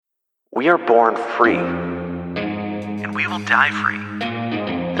We are born free. And we will die free.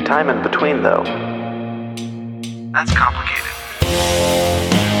 The time in between, though, that's complicated.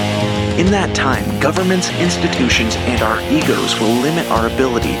 In that time, governments, institutions, and our egos will limit our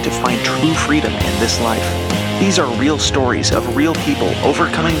ability to find true freedom in this life. These are real stories of real people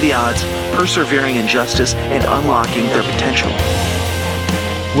overcoming the odds, persevering in justice, and unlocking their potential.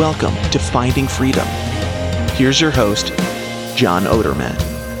 Welcome to Finding Freedom. Here's your host, John Odermatt.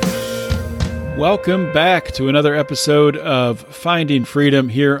 Welcome back to another episode of Finding Freedom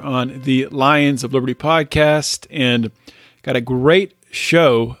here on the Lions of Liberty podcast, and got a great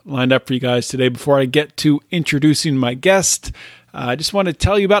show lined up for you guys today. Before I get to introducing my guest, I just want to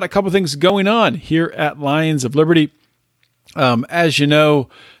tell you about a couple things going on here at Lions of Liberty. As you know,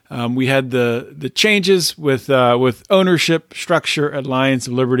 we had the changes with ownership structure at Lions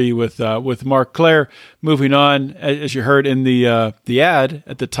of Liberty with Mark Claire moving on, as you heard in the ad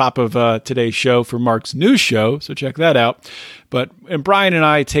at the top of today's show for Mark's new show. So check that out. And Brian and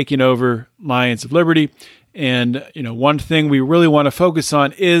I taking over Lions of Liberty. And, one thing we really want to focus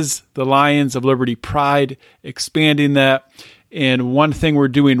on is the Lions of Liberty Pride, expanding that. And one thing we're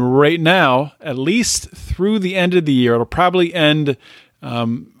doing right now, at least through the end of the year, it'll probably end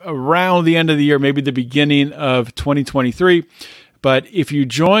around the end of the year, maybe the beginning of 2023. But if you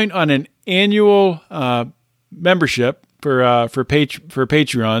join on an annual membership for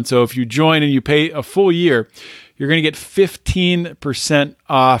Patreon, so if you join and you pay a full year, you're going to get 15%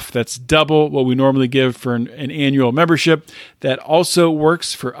 off. That's double what we normally give for an annual membership. That also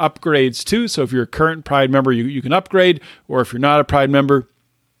works for upgrades too. So if you're a current Pride member, you can upgrade, or if you're not a Pride member,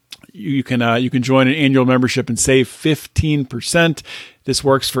 you can join an annual membership and save 15%. This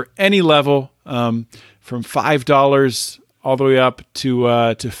works for any level, from $5 all the way up to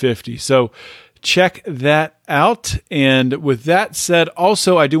 $50. So check that out. And with that said,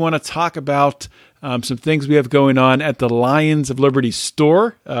 also I do want to talk about some things we have going on at the Lions of Liberty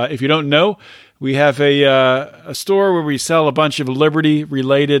store. If you don't know, we have a store where we sell a bunch of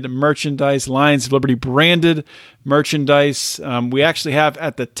Liberty-related merchandise, Lions of Liberty branded merchandise. We actually have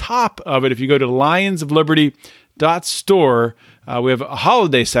at the top of it, if you go to lionsofliberty.store, we have a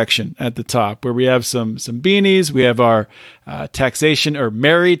holiday section at the top where we have some beanies. We have our taxation, or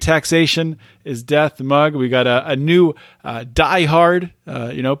Merry Taxation is Death mug. We got a new Die Hard.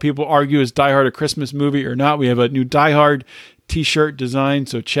 People argue, is Die Hard a Christmas movie or not? We have a new Die Hard t-shirt design,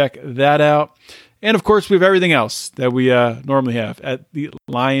 so check that out. And of course, we have everything else that we normally have at the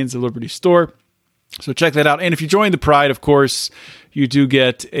Lions of Liberty store. So check that out. And if you join the Pride, of course, you do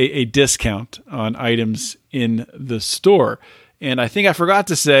get a discount on items in the store. And I think I forgot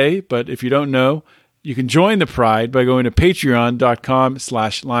to say, but if you don't know, you can join the Pride by going to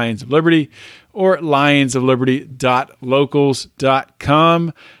patreon.com/Lions of Liberty or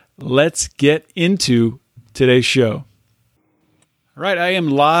lionsofliberty.locals.com. Let's get into today's show. All right, I am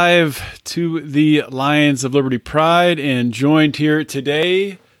live to the Lions of Liberty Pride and joined here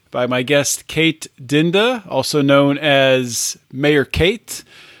today by my guest, Kate Dinda, also known as Mayor Kate.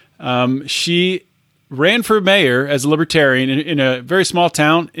 She ran for mayor as a libertarian in a very small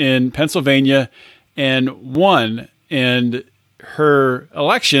town in Pennsylvania and won. And her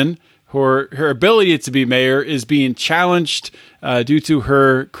election, her ability to be mayor, is being challenged due to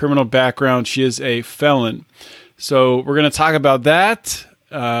her criminal background. She is a felon. So we're going to talk about that.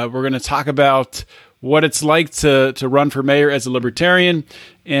 We're going to talk about what it's like to run for mayor as a libertarian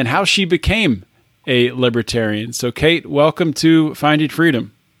and how she became a libertarian. So Kate, welcome to Finding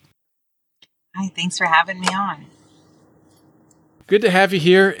Freedom. Hi, thanks for having me on. Good to have you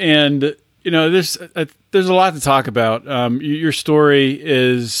here. And, there's a lot to talk about. Your story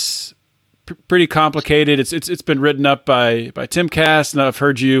is pretty complicated. It's been written up by Timcast, and I've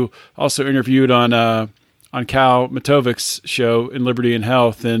heard you also interviewed on Cal Matovic's show in Liberty and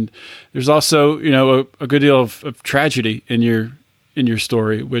Health. And there's also, a good deal of tragedy in your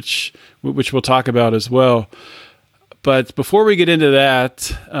story, which we'll talk about as well. But before we get into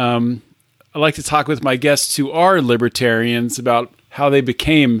that, I like to talk with my guests who are libertarians about how they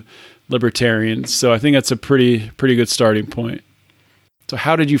became libertarians. So I think that's a pretty good starting point. So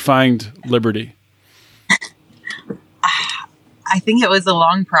how did you find liberty? I think it was a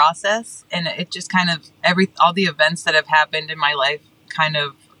long process, and it just kind of all the events that have happened in my life kind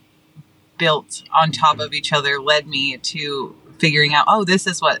of built on top of each other led me to figuring out, this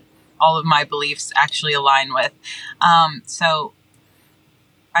is what all of my beliefs actually align with. So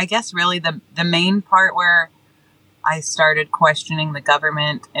I guess really the main part where I started questioning the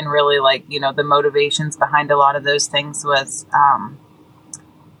government and really the motivations behind a lot of those things was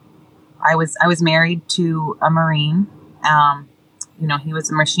I was married to a Marine. he was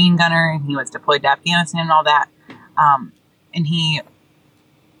a machine gunner and he was deployed to Afghanistan and all that. And he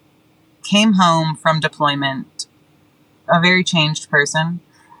came home from deployment a very changed person.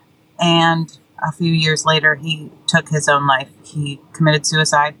 And a few years later, he took his own life. He committed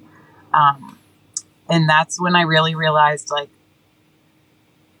suicide. And that's when I really realized, like,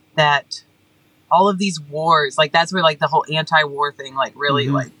 that all of these wars, like, that's where, like, the whole anti-war thing, like, really,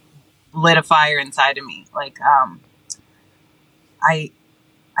 like, lit a fire inside of me. Like, I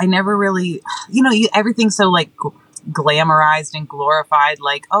never really, everything's so, like, glamorized and glorified,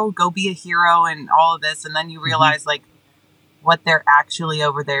 like, oh, go be a hero and all of this. And then you realize, like, what they're actually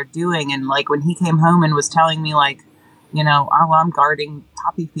over there doing. And, like, when he came home and was telling me, like, oh, I'm guarding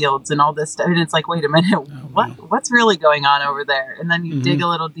poppy fields and all this stuff. And it's like, wait a minute, what's really going on over there? And then you dig a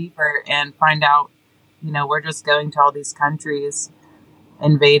little deeper and find out, we're just going to all these countries,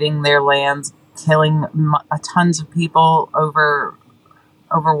 invading their lands, killing tons of people over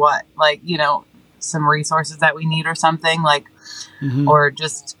what? Like, some resources that we need or something, like, or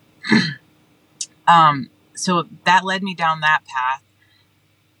just, so that led me down that path.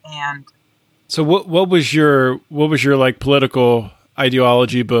 And so what was your like political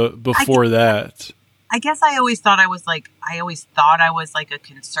ideology before that? I guess I always thought I was like a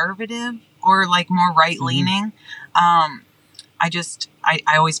conservative or like more right leaning. I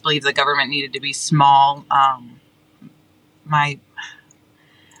always believed the government needed to be small. I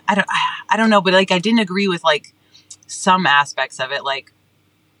don't know, but like I didn't agree with like some aspects of it. Like,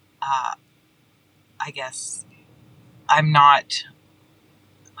 I guess I'm not.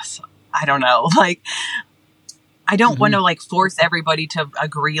 I don't know. Like, I don't want to like force everybody to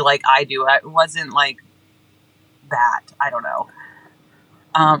agree like I do. It wasn't like that. I don't know.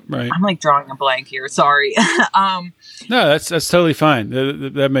 Right. I'm like drawing a blank here. Sorry. No, that's totally fine.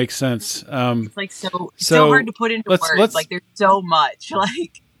 That makes sense. It's like so hard to put into words. Like there's so much.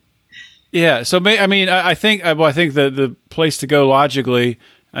 Like. Yeah. So I think the place to go logically.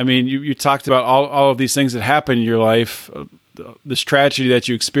 I mean, you talked about all of these things that happen in your life. This tragedy that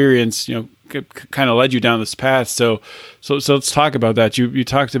you experienced, kind of led you down this path. So let's talk about that. You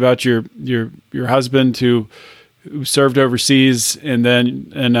talked about your husband who served overseas and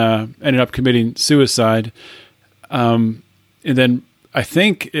then ended up committing suicide. And then I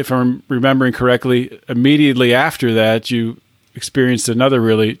think, if I'm remembering correctly, immediately after that, you experienced another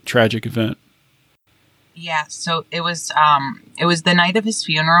really tragic event. Yeah. So it was the night of his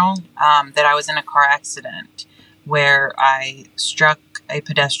funeral that I was in a car accident where I struck a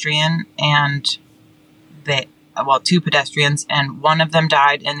pedestrian and two pedestrians, and one of them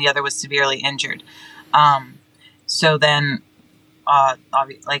died and the other was severely injured. So then,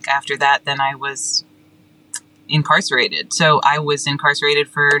 like after that, then I was incarcerated. So I was incarcerated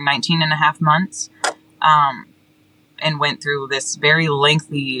for 19 and a half months, and went through this very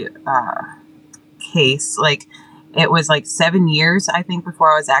lengthy, case. Like it was like 7 years, I think,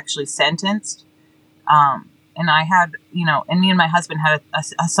 before I was actually sentenced. And I had, and me and my husband had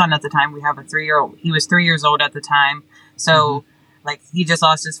a son at the time. We have a 3-year-old. He was 3 years old at the time. So, like, he just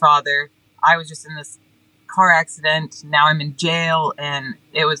lost his father. I was just in this car accident. Now I'm in jail. And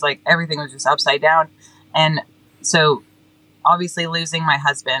it was like everything was just upside down. And so, obviously, losing my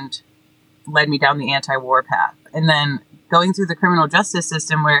husband led me down the anti-war path. And then going through the criminal justice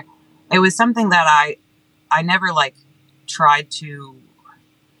system, where it was something that I never, like, tried to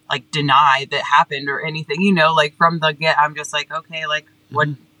like deny that happened or anything, like from the get, I'm just like, okay, like what,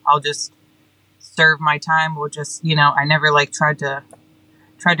 I'll just serve my time. We'll just, I never like tried to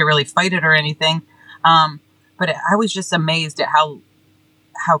really fight it or anything. But I was just amazed at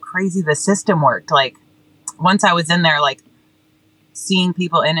how crazy the system worked. Like once I was in there, like seeing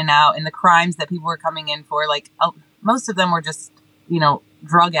people in and out and the crimes that people were coming in for, like most of them were just,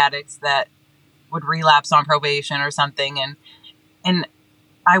 drug addicts that would relapse on probation or something. And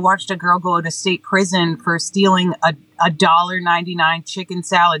I watched a girl go to state prison for stealing a $1.99 chicken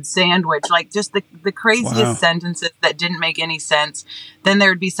salad sandwich, like just the craziest sentences that didn't make any sense. Then there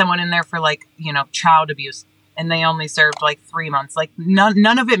would be someone in there for like, child abuse, and they only served like 3 months. Like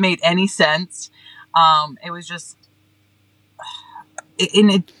none of it made any sense. It was just,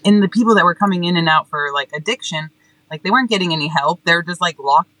 in the people that were coming in and out for like addiction, like they weren't getting any help. They were just like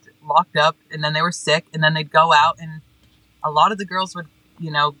locked up, and then they were sick, and then they'd go out, and a lot of the girls would,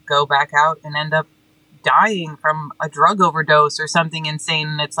 go back out and end up dying from a drug overdose or something insane.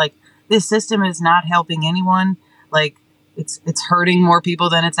 And it's like, this system is not helping anyone. Like it's hurting more people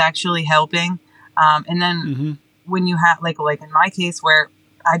than it's actually helping. And then when you have like in my case where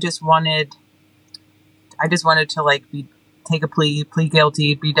I just wanted to like take a plea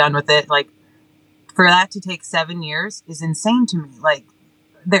guilty, be done with it. Like for that to take 7 years is insane to me. Like,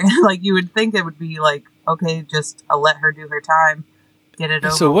 there, like you would think it would be like, okay, just let her do her time, get it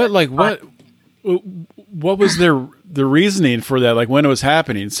over. So what was the reasoning for that? Like when it was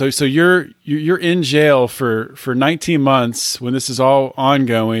happening? So you're in jail for 19 months when this is all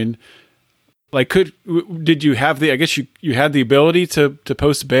ongoing. Like, did you have I guess you had the ability to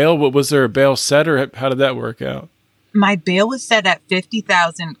post bail? What was there a bail set, or how did that work out? My bail was set at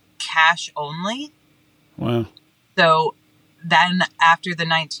 $50,000 cash only. Wow. So then after the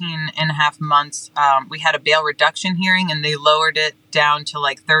 19 and a half months, we had a bail reduction hearing, and they lowered it down to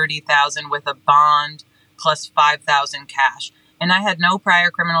like 30,000 with a bond plus 5,000 cash. And I had no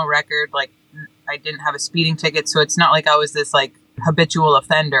prior criminal record. Like, I didn't have a speeding ticket. So it's not like I was this like habitual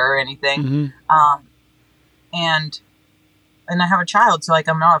offender or anything. Mm-hmm. And I have a child, so like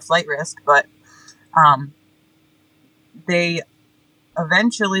I'm not a flight risk, but, they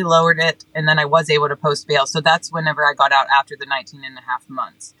eventually lowered it, and then I was able to post bail. So that's whenever I got out after the 19 and a half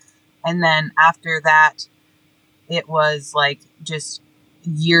months. And then after that, it was like just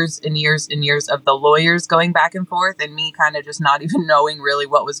years and years and years of the lawyers going back and forth and me kind of just not even knowing really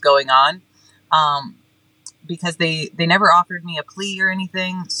what was going on. Because they never offered me a plea or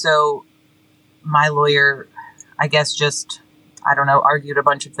anything. So my lawyer, I guess, just, I don't know, argued a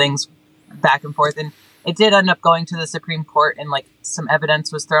bunch of things back and forth. And it did end up going to the Supreme Court, and like some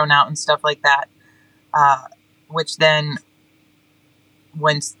evidence was thrown out and stuff like that. Which then,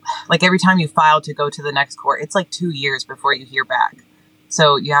 like every time you file to go to the next court, it's like 2 years before you hear back.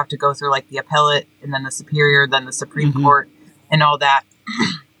 So you have to go through like the appellate, and then the superior, then the Supreme Mm-hmm. Court, and all that.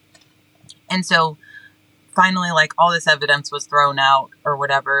 And so finally, like all this evidence was thrown out or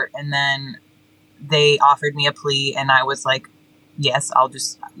whatever. And then they offered me a plea, and I was like, yes, I'll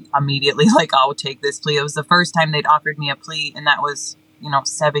just immediately, like, I'll take this plea. It was the first time they'd offered me a plea, and that was,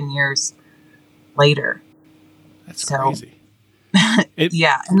 7 years later. That's crazy.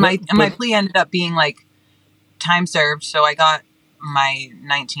 Yeah. And my plea ended up being like time served. So I got my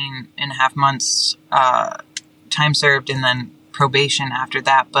 19 and a half months, time served, and then probation after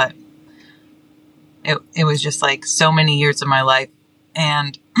that. But it was just like so many years of my life.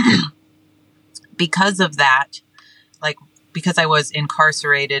 And because of that, like, because I was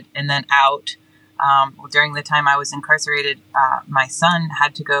incarcerated and then out, during the time I was incarcerated, my son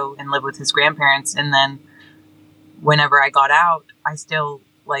had to go and live with his grandparents. And then whenever I got out, I still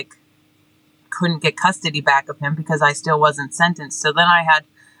like couldn't get custody back of him because I still wasn't sentenced. So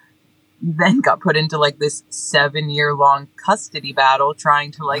then got put into like this 7-year long custody battle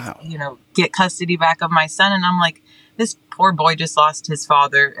trying to like, Wow. Get custody back of my son. And I'm like, this poor boy just lost his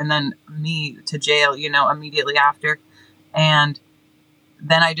father, and then me to jail, immediately after. And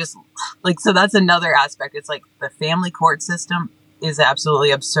then I just like, so that's another aspect. It's like the family court system is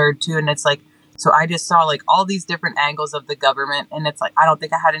absolutely absurd too. And it's like, so I just saw like all these different angles of the government, and it's like, I don't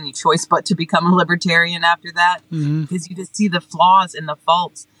think I had any choice but to become a libertarian after that, Mm-hmm. because you just see the flaws and the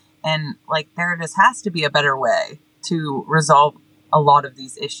faults, and like there just has to be a better way to resolve a lot of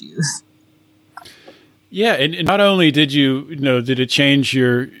these issues. Yeah, and not only did did it change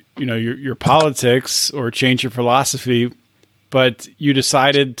your politics or change your philosophy, but you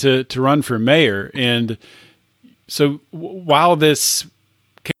decided to run for mayor. And so while this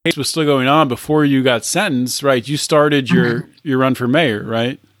case was still going on before you got sentenced, right, you started your run for mayor,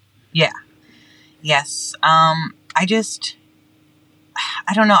 right? Yeah. Yes. I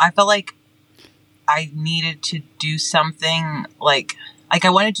don't know. I felt like I needed to do something like I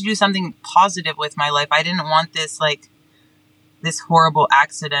wanted to do something positive with my life. I didn't want this horrible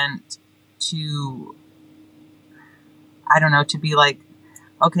accident to, I don't know, to be like,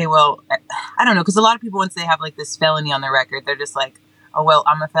 okay, well, I don't know. Cause a lot of people, once they have like this felony on their record, they're just like, oh, well,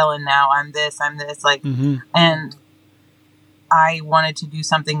 I'm a felon now. I'm this, like, Mm-hmm. and I wanted to do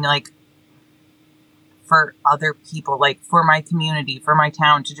something like for other people, like for my community, for my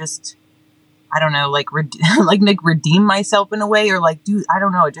town, to just, I don't know, like, redeem myself in a way, or like, I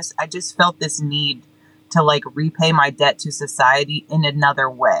don't know. I just felt this need to like repay my debt to society in another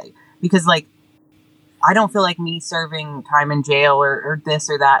way, because like, I don't feel like me serving time in jail or this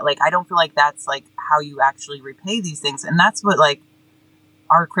or that. Like, I don't feel like that's like how you actually repay these things. And that's what like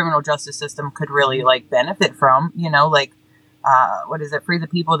our criminal justice system could really like benefit from, like, what is it? Free the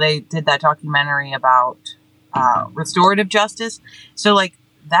People. They did that documentary about, restorative justice. So like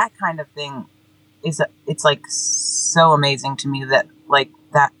that kind of thing it's like so amazing to me that like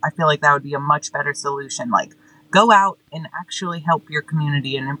that, I feel like that would be a much better solution. Like, go out and actually help your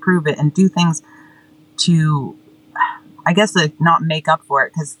community and improve it and do things to, I guess, like, not make up for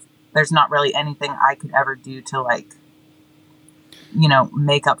it, because there's not really anything I could ever do to like,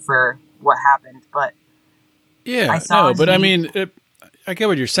 make up for what happened, but Yeah, I saw no, but I he- mean, I get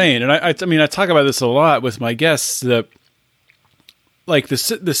what you're saying, and I mean, I talk about this a lot with my guests that, like, the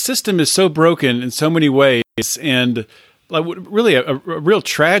system is so broken in so many ways, and like really a real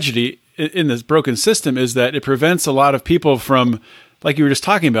tragedy in this broken system is that it prevents a lot of people from, like you were just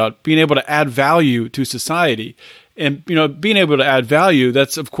talking about, being able to add value to society. And, you know, being able to add value,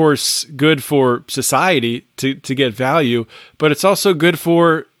 that's, of course, good for society to get value, but it's also good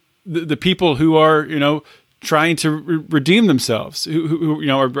for the people who are, you know, trying to redeem themselves, who you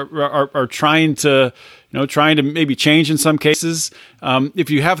know, are trying to, you know, trying to maybe change in some cases.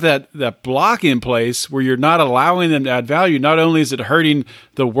 If you have that block in place where you're not allowing them to add value, not only is it hurting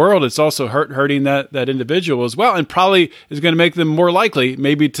the world, it's also hurting that individual as well, and probably is going to make them more likely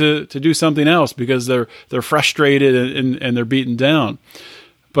maybe to do something else because they're frustrated and they're beaten down.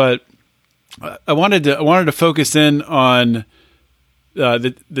 But I wanted to focus in on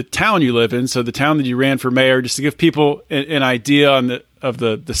the town you live in, so the town that you ran for mayor, just to give people an idea of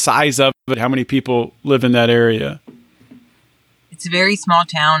the size of it, how many people live in that area. It's a very small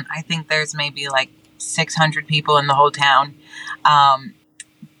town. I think there's maybe like 600 people in the whole town.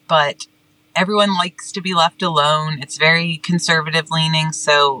 But everyone likes to be left alone. It's very conservative leaning,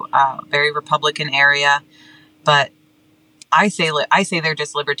 so very Republican area. But I say they're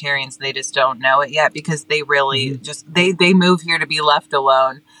just libertarians. They just don't know it yet because they really just they move here to be left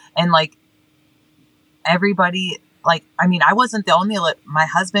alone. And like everybody, like, I mean, I wasn't the only. My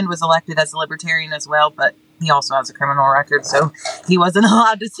husband was elected as a libertarian as well, but he also has a criminal record, so he wasn't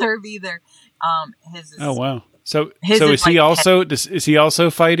allowed to serve either. His is, Oh wow! So his is he like also is he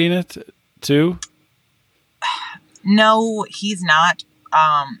also fighting it too? No, he's not.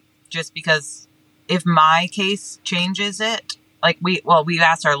 Just because if my case changes it, like we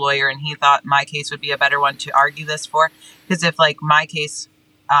asked our lawyer and he thought my case would be a better one to argue this for. Because if like my case,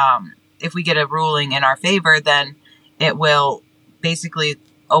 if we get a ruling in our favor, then it will basically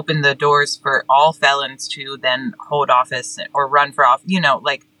open the doors for all felons to then hold office or run for office, you know,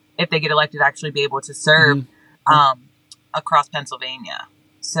 like if they get elected, actually be able to serve, across Pennsylvania.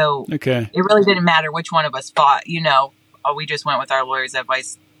 So Okay. it really didn't matter which one of us fought, you know, we just went with our lawyer's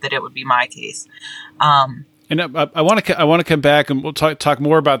advice that it would be my case. And I want to come back and we'll talk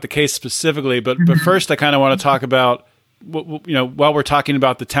more about the case specifically, but first I kind of want to talk about, you know, while we're talking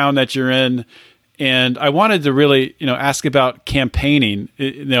about the town that you're in, and I wanted to really, you know, ask about campaigning,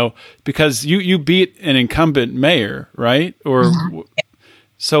 you know, because you beat an incumbent mayor, right? Or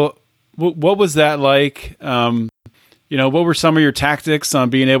so what was that like? You know, what were some of your tactics on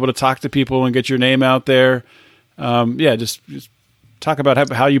being able to talk to people and get your name out there? Just talk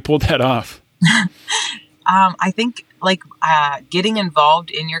about how you pulled that off. I think like getting involved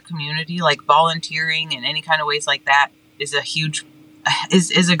in your community, like volunteering in any kind of ways like that,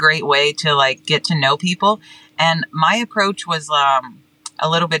 is a great way to like get to know people. And my approach was a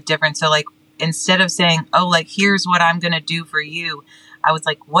little bit different. So like instead of saying, "Oh, like here's what I'm going to do for you," I was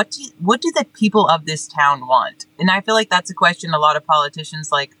like, what do the people of this town want? And I feel like that's a question a lot of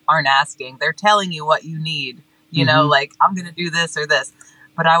politicians like aren't asking. They're telling you what you need, you know, like I'm going to do this or this.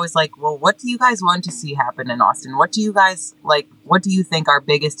 But I was like, well, what do you guys want to see happen in Austin? What do you guys like? What do you think our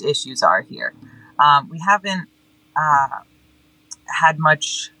biggest issues are here? We haven't had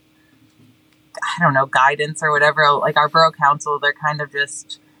much, I don't know, guidance or whatever. Like our borough council, they're kind of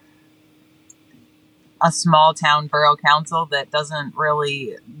just a small town borough council that doesn't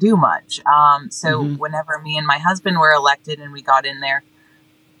really do much. So whenever me and my husband were elected and we got in there,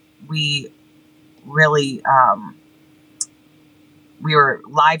 we really, we were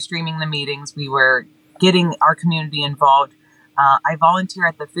live streaming the meetings. We were getting our community involved. I volunteer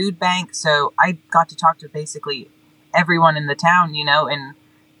at the food bank, so I got to talk to basically everyone in the town, you know, and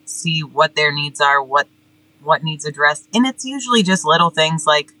see what their needs are, what needs addressed. And it's usually just little things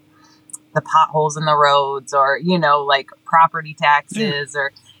like the potholes in the roads or, you know, like property taxes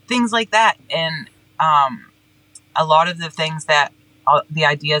or things like that. And a lot of the things that the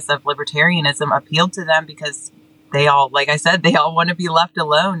ideas of libertarianism appealed to them because they all, like I said, they all want to be left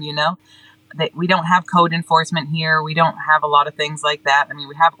alone, you know. We don't have code enforcement here. We don't have a lot of things like that. I mean,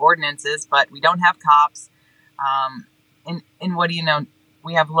 we have ordinances, but we don't have cops. And what do you know?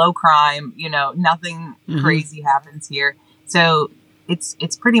 We have low crime, you know, nothing crazy happens here. So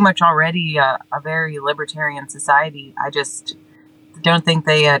it's pretty much already a very libertarian society. I just don't think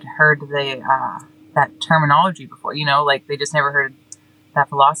they had heard that terminology before, you know, like they just never heard that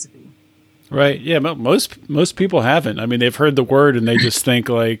philosophy. Right. Yeah. Most people haven't. I mean, they've heard the word and they just think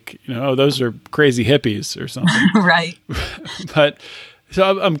like, you know, oh, those are crazy hippies or something. Right. But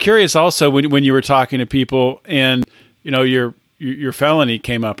so I'm curious also when you were talking to people and, you know, you're your felony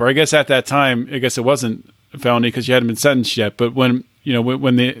came up, or I guess at that time, I guess it wasn't a felony because you hadn't been sentenced yet. But when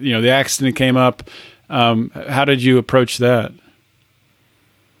the accident came up, how did you approach that?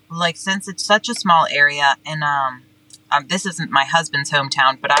 Like, since it's such a small area, and this isn't my husband's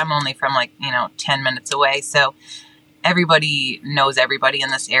hometown, but I'm only from 10 minutes away, so everybody knows everybody in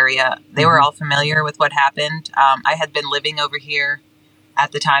this area. They were all familiar with what happened. I had been living over here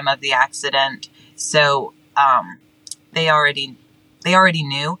at the time of the accident, so they already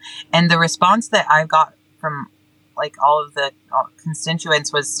knew. And the response that I got from all of the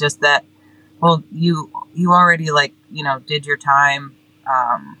constituents was just that, well, you already did your time.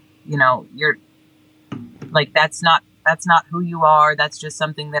 You're that's not who you are. That's just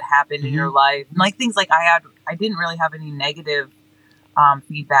something that happened in your life. And things I didn't really have any negative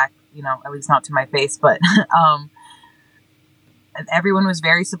feedback, at least not to my face, but everyone was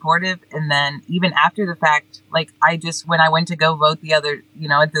very supportive. And then even after the fact, when I went to go vote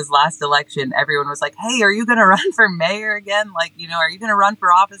at this last election, everyone was like, hey, are you going to run for mayor again? Are you going to run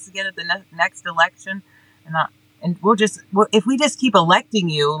for office again at the next election? And if we just keep electing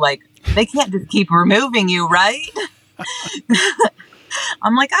you, they can't just keep removing you, right?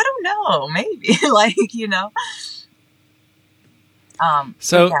 I'm like, I don't know, maybe,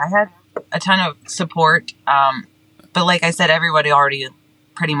 So yeah, I had a ton of support. But like I said, everybody already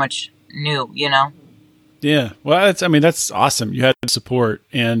pretty much knew, Yeah. Well, that's awesome. You had support,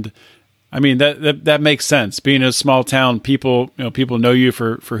 and that makes sense. Being in a small town, people know you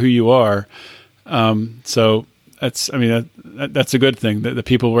for who you are. So that's a good thing that the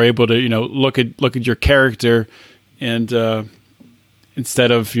people were able to, look at your character, and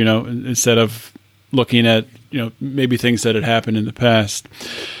instead of looking at, maybe things that had happened in the past.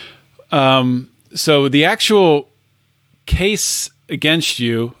 So the actual case against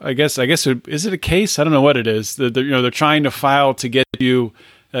you, I guess, is it a case? I don't know what it is. They're trying to file to get you,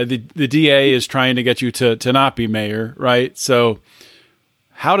 the DA is trying to get you to not be mayor, right? So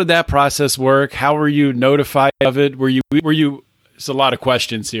how did that process work? How were you notified of it? Were you, there's a lot of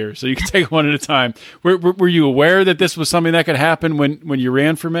questions here, so you can take one at a time. Were you aware that this was something that could happen when you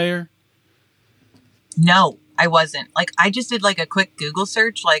ran for mayor? No, I wasn't. I just did a quick Google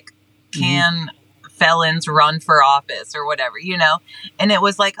search, can felons run for office or whatever, and it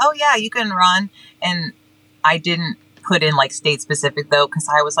was oh yeah, you can run. And I didn't put in state specific though, because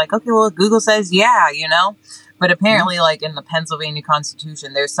I was okay, well, Google says yeah, but apparently in the Pennsylvania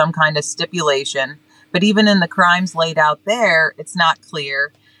Constitution there's some kind of stipulation, but even in the crimes laid out there, it's not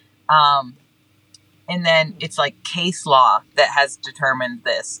clear. And then it's case law that has determined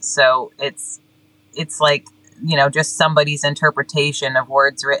this, so it's just somebody's interpretation of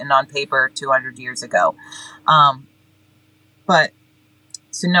words written on paper 200 years ago. But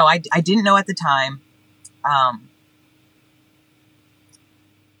so no, I didn't know at the time.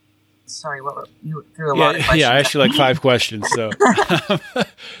 Sorry, you threw a lot of questions. Yeah, actually 5 questions. So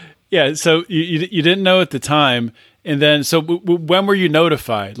yeah, so you didn't know at the time. And then, so when were you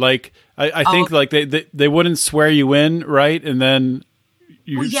notified? I think they wouldn't swear you in, right? And then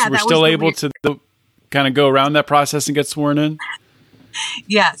you were still able to kind of go around that process and get sworn in?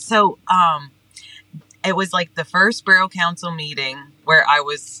 Yeah. So, it was the first borough council meeting where I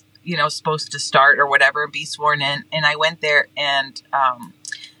was, supposed to start or whatever, be sworn in. And I went there, and,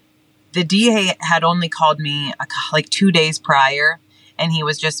 the DA had only called me 2 days prior. And he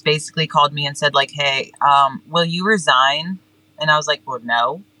was just basically called me and said hey, will you resign? And I was like, well,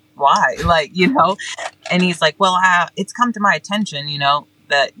 no, why? And he's like, well, it's come to my attention,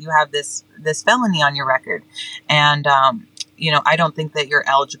 that you have this felony on your record. And, I don't think that you're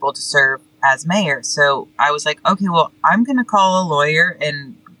eligible to serve as mayor. So I was like, okay, well, I'm going to call a lawyer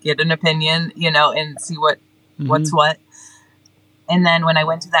and get an opinion, and see what's what. And then when I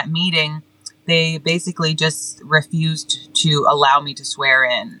went to that meeting, they basically just refused to allow me to swear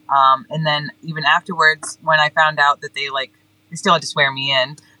in. And then even afterwards, when I found out that they still had to swear me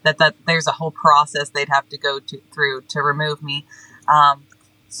in, that there's a whole process they'd have to go through to remove me.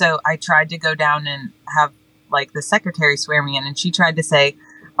 So I tried to go down and have the secretary swear me in, and she tried to say,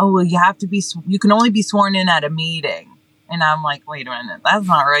 oh, well, you can only be sworn in at a meeting. And I'm like, wait a minute, that's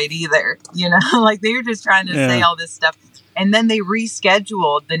not right either. They were just trying to say all this stuff. And then they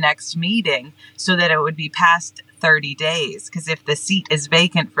rescheduled the next meeting so that it would be past 30 days. Because if the seat is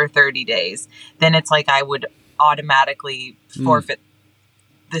vacant for 30 days, then it's I would automatically forfeit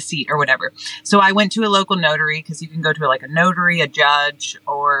the seat or whatever. So I went to a local notary, because you can go to a notary, a judge,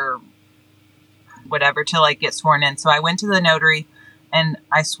 or whatever to get sworn in. So I went to the notary and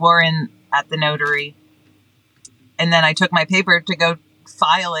I swore in at the notary. And then I took my paper to go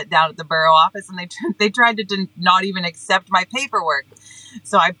file it down at the borough office, and they tried to not even accept my paperwork.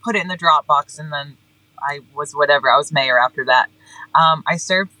 So I put it in the Dropbox, and then I was mayor after that. I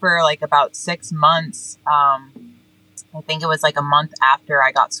served for like about 6 months. I think it was like a month after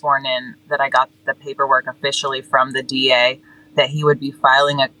I got sworn in that I got the paperwork officially from the DA that he would be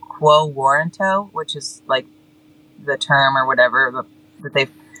filing a quo warranto, which is like the term or whatever that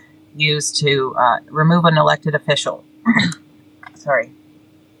they've used to remove an elected official. Sorry.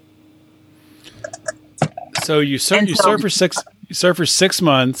 So you serve for 6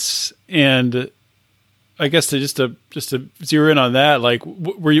 months, and I guess to zero in on that, like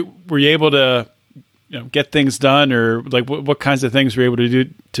were you able to get things done, or like what kinds of things were you able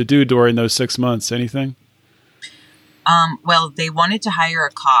to do during those 6 months? Anything? Well, they wanted to hire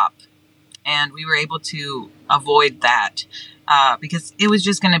a cop, and we were able to avoid that because it was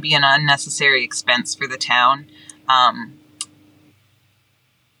just going to be an unnecessary expense for the town.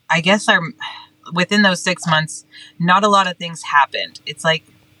 I guess within those 6 months, not a lot of things happened. It's like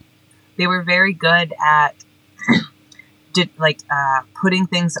they were very good at putting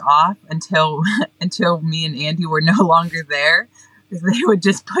things off until me and Andy were no longer there. They would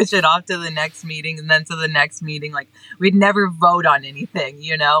just push it off to the next meeting, and then to the next meeting. Like, we'd never vote on anything,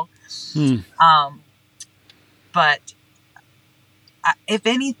 But if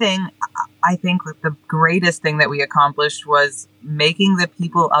anything, I think that the greatest thing that we accomplished was making the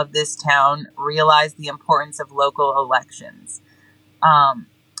people of this town realize the importance of local elections.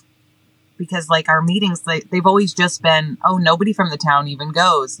 Because like our meetings, they've always just been, oh, nobody from the town even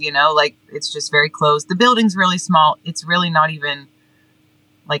goes, like it's just very closed. The building's really small. It's really not even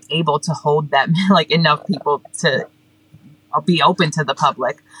like able to hold that like enough people to be open to the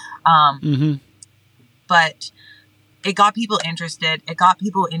public. But it got people interested. It got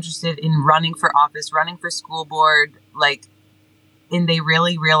people interested in running for office, running for school board, and they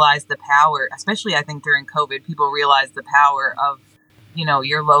really realized the power, especially I think during COVID, people realized the power of,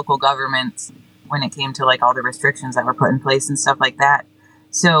 your local governments when it came to like all the restrictions that were put in place and stuff like that.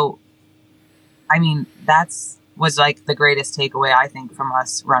 So, I mean, was like the greatest takeaway I think from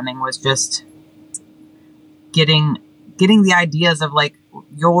us running was just getting the ideas of like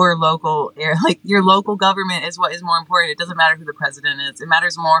your local government is what is more important. It doesn't matter who the president is. It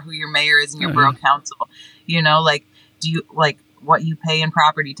matters more who your mayor is and your borough council. Do you like what you pay in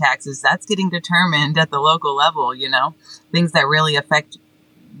property taxes? That's getting determined at the local level, things that really affect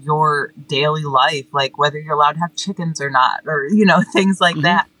your daily life, like whether you're allowed to have chickens or not, or, things like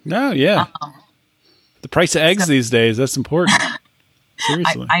that. No, yeah. The price of eggs these days, that's important.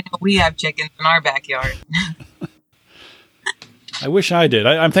 Seriously. I know we have chickens in our backyard. I wish I did.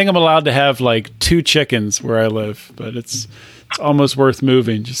 I think I'm allowed to have like 2 chickens where I live, but it's almost worth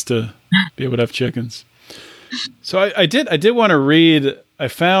moving just to be able to have chickens. So I did want to read. I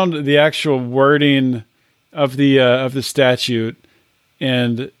found the actual wording of the statute,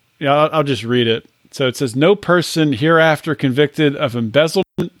 and I'll just read it. So it says, "No person hereafter convicted of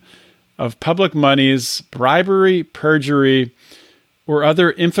embezzlement of public monies, bribery, perjury, or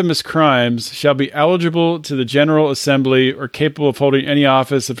other infamous crimes shall be eligible to the General Assembly or capable of holding any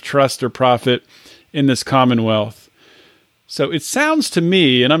office of trust or profit in this Commonwealth." So it sounds to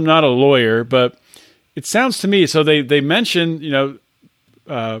me, and I'm not a lawyer, but it sounds to me, so they mention,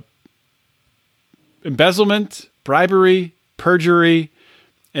 embezzlement, bribery, perjury,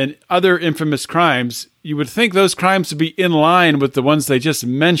 and other infamous crimes. You would think those crimes would be in line with the ones they just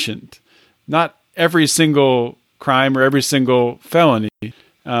mentioned, not every single crime or every single felony. I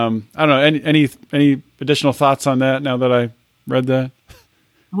don't know. Any additional thoughts on that now that I read that?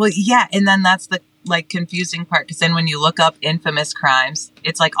 Well, yeah. And then that's the confusing part, because then when you look up infamous crimes,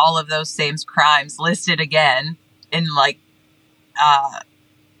 it's like all of those same crimes listed again. And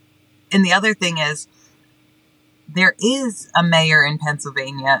and the other thing is, there is a mayor in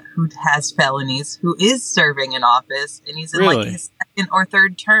Pennsylvania who has felonies, who is serving in office, and he's in like his second or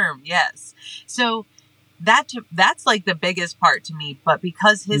third term. Yes. So that's like the biggest part to me. But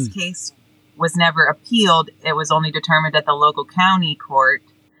because his case was never appealed, it was only determined at the local county court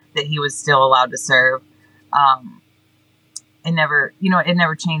that he was still allowed to serve. It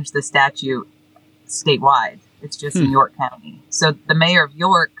never changed the statute statewide. It's just in York County. So the mayor of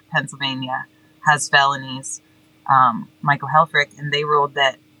York, Pennsylvania, has felonies, Michael Helfrich, and they ruled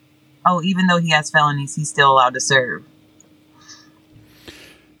that, even though he has felonies, he's still allowed to serve.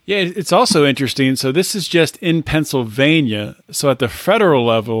 Yeah, it's also interesting. So this is just in Pennsylvania. So at the federal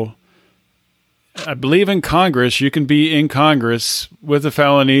level, I believe in Congress, you can be in Congress with a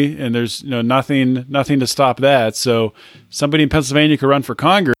felony, and there's nothing to stop that. So somebody in Pennsylvania could run for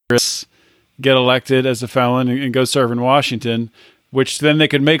Congress, get elected as a felon, and go serve in Washington. which then they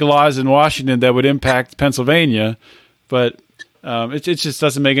could make laws in Washington that would impact Pennsylvania, but it just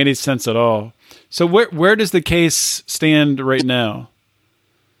doesn't make any sense at all. So where does the case stand right now?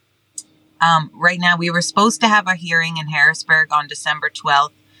 Right now, we were supposed to have a hearing in Harrisburg on December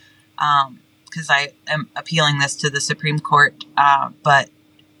 12th, because I am appealing this to the Supreme Court, but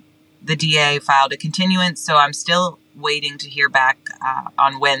the DA filed a continuance, so I'm still waiting to hear back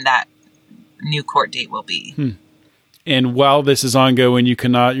on when that new court date will be. And while this is ongoing,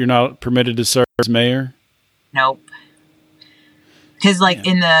 you're not permitted to serve as mayor? Nope. Because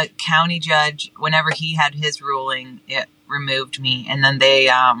in the county judge, whenever he had his ruling, it removed me, and then the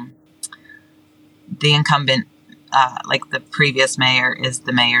incumbent, the previous mayor, is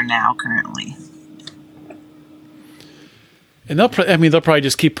the mayor now currently. And they'll probably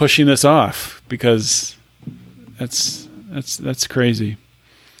just keep pushing this off because that's crazy.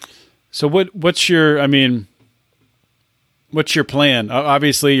 So what's your plan?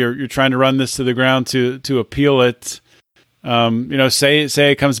 Obviously, you're trying to run this to the ground to appeal it. Say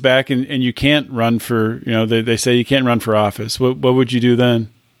it comes back and you can't run for, they say you can't run for office. What would you do then?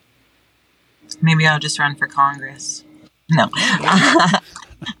 Maybe I'll just run for Congress. No.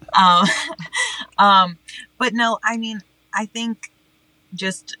 But no, I think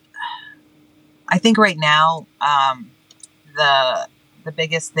right now, the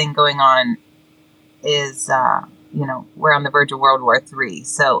biggest thing going on is, we're on the verge of World War III.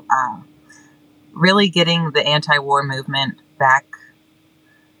 So, really getting the anti-war movement back,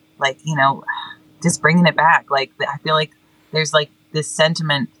 just bringing it back. I feel like there's this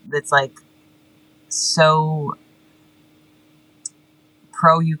sentiment that's so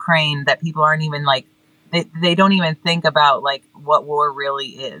pro-Ukraine that people aren't even they don't even think about what war really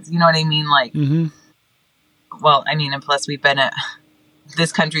is. You know what I mean? Mm-hmm. Well, and plus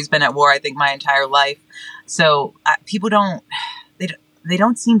this country's been at war, I think, my entire life. So people they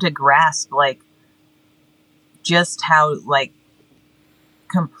don't seem to grasp just how the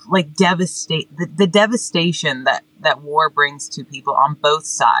devastation that war brings to people on both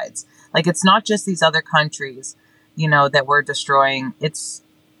sides. It's not just these other countries, that we're destroying. It's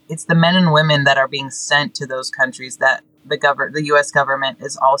the men and women that are being sent to those countries that the U.S. government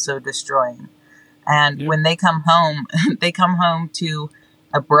is also destroying. And when they come home, they come home to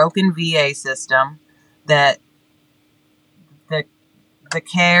a broken VA system that the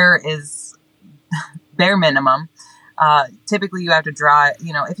care is bare minimum. Typically you have to drive,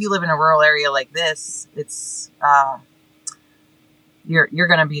 if you live in a rural area like this, it's, you're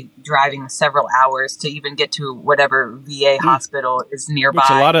going to be driving several hours to even get to whatever VA hospital is nearby.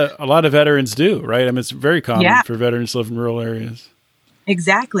 Which a lot of veterans do, right? it's very common for veterans to live in rural areas.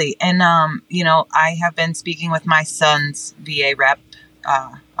 Exactly. And, I have been speaking with my son's VA rep,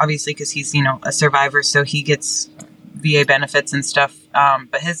 obviously because he's, a survivor, so he gets VA benefits and stuff.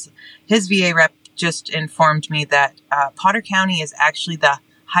 But his VA rep just informed me that Potter County is actually the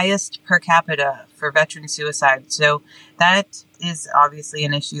highest per capita for veteran suicide. So that is obviously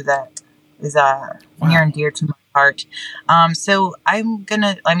an issue that is near and dear to my heart. So I'm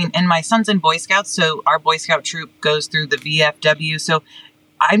gonna, and my son's in Boy Scouts, so our Boy Scout troop goes through the VFW. So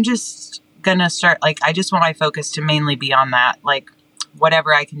I'm just gonna start, I just want my focus to mainly be on that,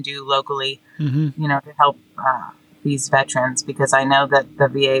 whatever I can do locally, to help these veterans, because I know that the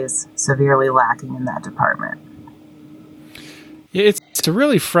VA is severely lacking in that department. Yeah, it's a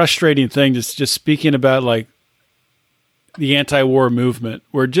really frustrating thing just speaking about the anti-war movement,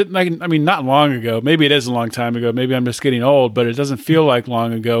 where not long ago, maybe it is a long time ago, maybe I'm just getting old, but it doesn't feel like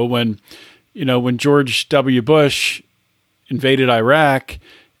long ago when George W. Bush invaded Iraq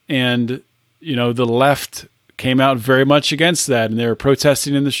and, the left came out very much against that and they were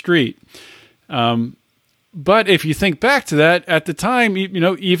protesting in the street. But if you think back to that, at the time,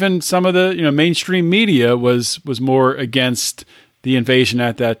 even some of the mainstream media was more against the invasion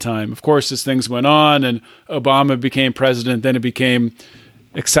at that time. Of course, as things went on and Obama became president, then it became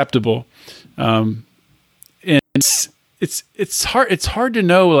acceptable. And it's hard to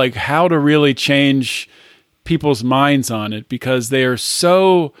know how to really change people's minds on it because they're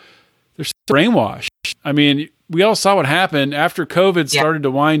so brainwashed. We all saw what happened after COVID started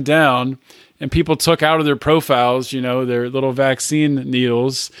to wind down. And people took out of their profiles, their little vaccine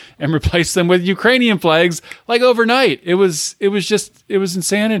needles and replaced them with Ukrainian flags overnight. It was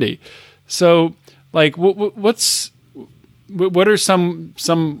insanity. So what are some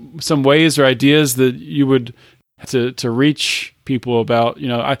ways or ideas that you would to reach people about,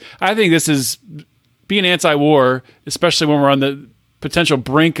 I think this is being anti-war, especially when we're on the potential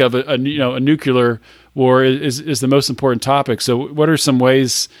brink of a nuclear war is the most important topic. So what are some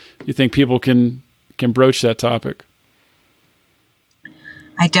ways you think people can broach that topic?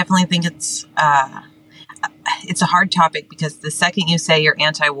 I definitely think it's a hard topic, because the second you say you're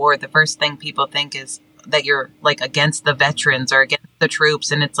anti-war, the first thing people think is that you're like against the veterans or against the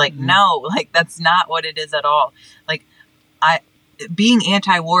troops. And it's like, no, like that's not what it is at all. Like being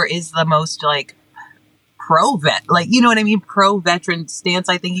anti-war is the most like pro-vet, like, you know what I mean? Pro-veteran stance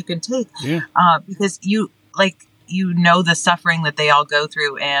I think you can take. Yeah. Because you know the suffering that they all go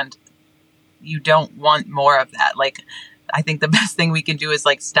through, and you don't want more of that. Like, I think the best thing we can do is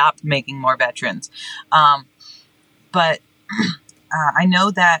like stop making more veterans. But I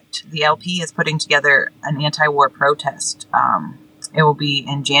know that the LP is putting together an anti-war protest. It will be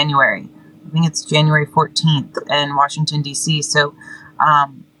in January. I think it's January 14th in Washington, D.C. So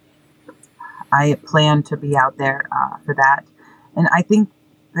I plan to be out there for that. And I think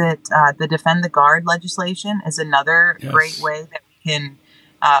that the Defend the Guard legislation is another great way that we can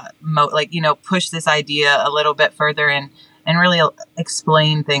push this idea a little bit further and really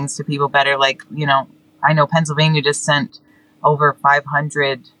explain things to people better. Like, you know, I know Pennsylvania just sent over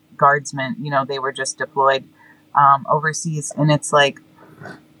 500 guardsmen, you know, they were just deployed overseas. And it's like,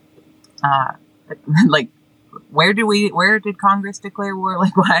 where did Congress declare war?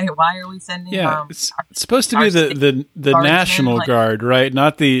 Like, why are we sending? Yeah, it's supposed to be the National Guard, right?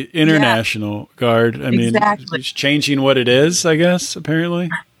 Not the International Guard. I mean, it's changing what it is, I guess, apparently.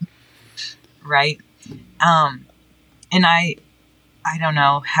 Right. And I don't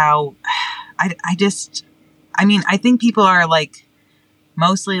know how, I think people are like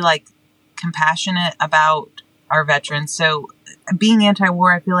mostly like compassionate about our veterans. So being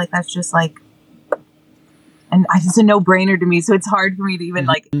anti-war, I feel like that's just like, and it's a no-brainer to me. So it's hard for me to even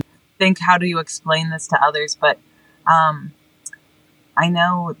like think, how do you explain this to others? But I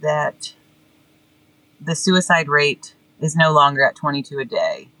know that the suicide rate is no longer at 22 a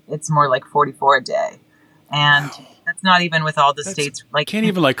day. It's more like 44 a day. And that's not even with all the states. Like, can't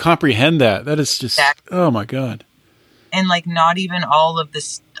even like comprehend that. That is just, oh my God. And like not even all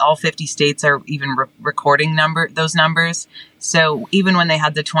 50 states are even recording those numbers. So even when they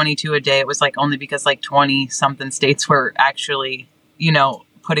had the 22 a day, it was like only because like 20 something states were actually, you know,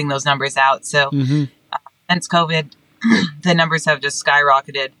 putting those numbers out. So since COVID, the numbers have just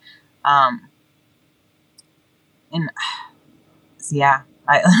skyrocketed. I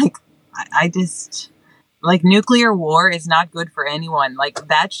just like nuclear war is not good for anyone. Like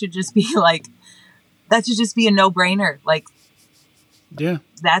that should just be a no-brainer. Like, yeah,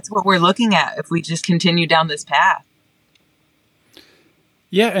 that's what we're looking at if we just continue down this path.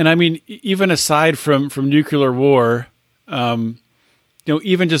 Yeah, and I mean, even aside from nuclear war, you know,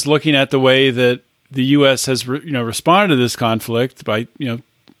 even just looking at the way that the U.S. has responded to this conflict by, you know,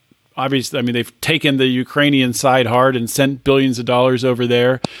 obviously, I mean, they've taken the Ukrainian side hard and sent billions of dollars over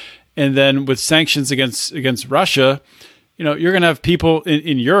there, and then with sanctions against Russia, you know, you're going to have people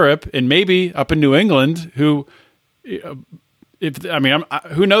in Europe and maybe up in New England who, who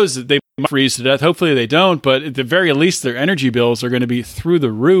knows, that they might freeze to death. Hopefully they don't, but at the very least, their energy bills are going to be through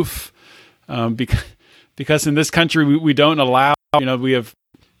the roof, because in this country we don't allow, you know, we have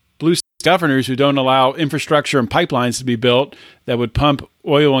blue governors who don't allow infrastructure and pipelines to be built that would pump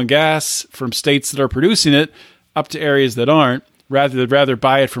oil and gas from states that are producing it up to areas that aren't. They'd rather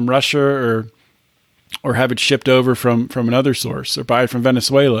buy it from Russia or have it shipped over from another source, or buy it from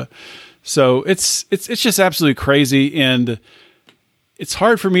Venezuela. So it's just absolutely crazy, and it's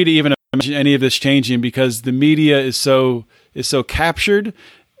hard for me to even imagine any of this changing because the media is so captured.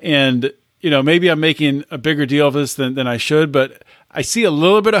 And you know, maybe I'm making a bigger deal of this than I should, but I see a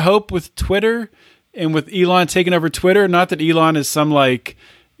little bit of hope with Twitter and with Elon taking over Twitter. Not that Elon is some like,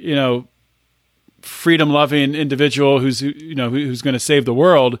 you know, freedom-loving individual who's going to save the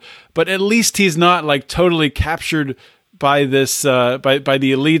world, but at least he's not like totally captured by this by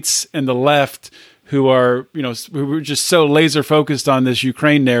the elites and the left who are, you know, who are just so laser focused on this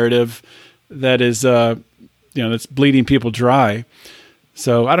Ukraine narrative that is that's bleeding people dry.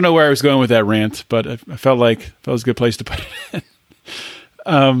 So I don't know where I was going with that rant, but I felt like that was a good place to put it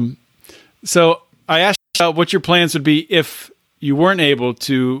in. So I asked you what your plans would be if you weren't able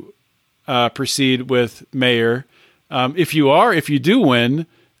to proceed with mayor. If you do win,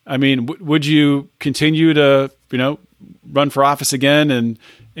 I mean, would you continue to, you know, run for office again and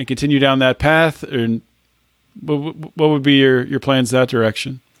continue down that path? Or what would be your plans that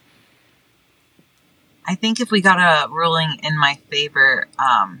direction? I think if we got a ruling in my favor,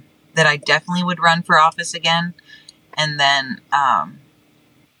 that I definitely would run for office again, and then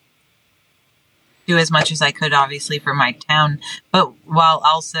do as much as I could, obviously, for my town, but while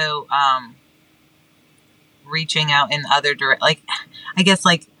also reaching out in other like, I guess,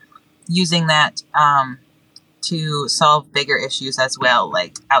 like using that to solve bigger issues as well,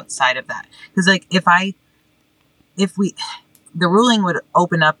 like outside of that. Because like the ruling would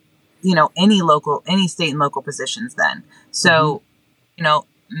open up, any state and local positions then. So,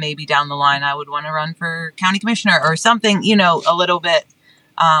 maybe down the line I would want to run for county commissioner or something, a little bit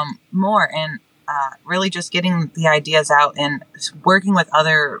more, and really just getting the ideas out and working with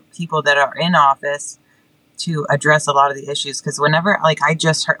other people that are in office to address a lot of the issues. Because whenever, I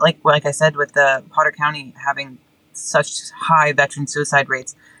just heard, like I said, with the Potter County having such high veteran suicide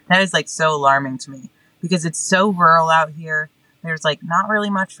rates, that is so alarming to me, because it's so rural out here. There's not really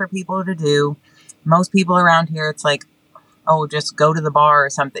much for people to do. Most people around here, it's oh, just go to the bar or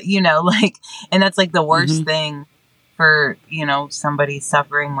something, and that's the worst thing for, somebody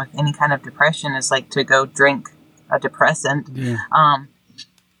suffering with any kind of depression is to go drink a depressant. Yeah.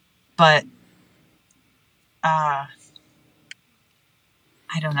 But, I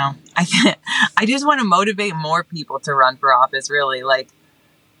don't know. I just want to motivate more people to run for office, really,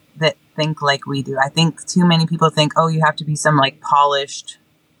 that think like we do. I think too many people think, oh, you have to be some polished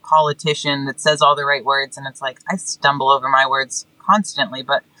politician that says all the right words. And it's I stumble over my words constantly,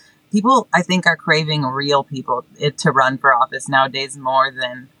 but people, I think, are craving real people to run for office nowadays more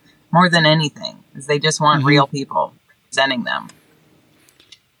than anything, is they just want real people representing them.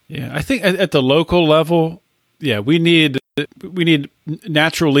 Yeah. I think at the local level, we need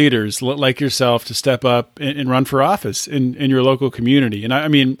natural leaders like yourself to step up and run for office in your local community. And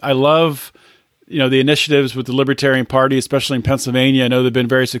I love, the initiatives with the Libertarian Party, especially in Pennsylvania. I know they've been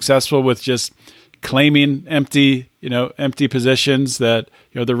very successful with just claiming empty positions that,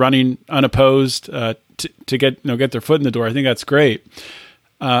 they're running unopposed to get their foot in the door. I think that's great.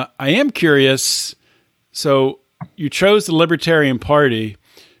 I am curious. So you chose the Libertarian Party.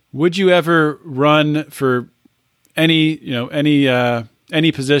 Would you ever run for any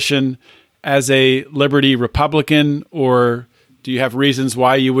position as a Liberty Republican, or do you have reasons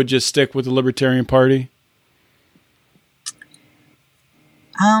why you would just stick with the Libertarian Party?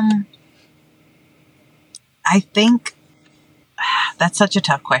 I think that's such a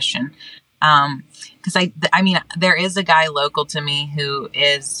tough question. Because there is a guy local to me who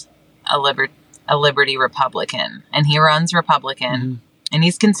is a Liberty Republican, and he runs Republican, and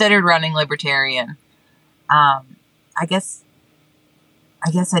he's considered running Libertarian. I guess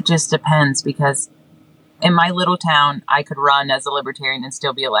it just depends, because in my little town, I could run as a Libertarian and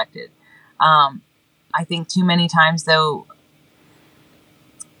still be elected. I think too many times, though,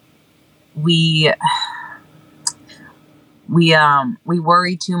 we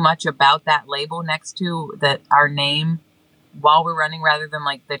worry too much about that label next to our name while we're running, rather than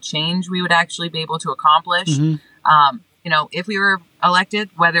the change we would actually be able to accomplish. If we were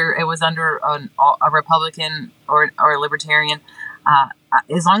elected, whether it was under a Republican or a Libertarian,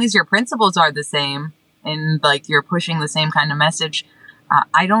 as long as your principles are the same and you're pushing the same kind of message,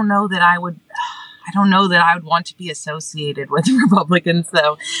 I don't know that I would want to be associated with Republicans,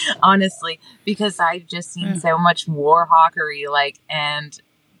 though, honestly, because I've just seen so much war hawkery,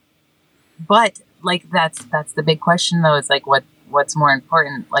 but that's the big question, though, is what's more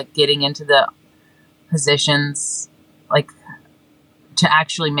important, getting into the positions, to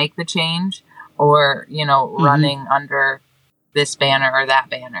actually make the change, or, running under this banner or that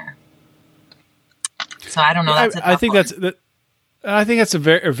banner. So I don't know. That's I think that's a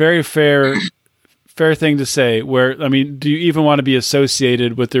very fair thing to say. Where, do you even want to be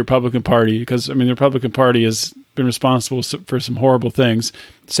associated with the Republican Party? Because the Republican Party has been responsible for some horrible things.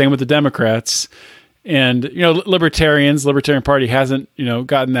 Same with the Democrats, and Libertarian Party hasn't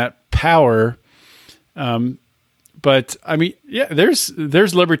gotten that power. But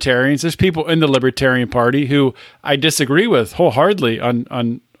there's libertarians. There's people in the Libertarian Party who I disagree with wholeheartly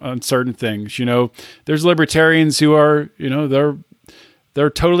on certain things. There's libertarians who are,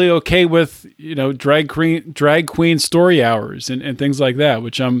 they're totally okay with, drag queen story hours and things like that,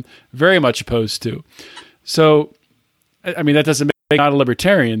 which I'm very much opposed to. So, that doesn't make me not a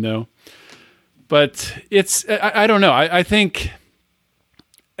libertarian, though. But I don't know. I think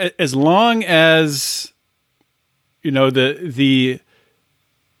as long as the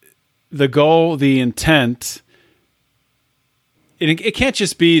goal, the intent, it can't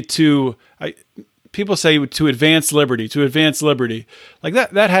just be people say to advance liberty.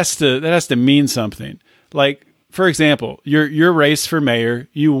 That has to mean something. For example, your race for mayor,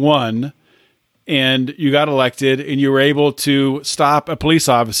 you won and you got elected and you were able to stop a police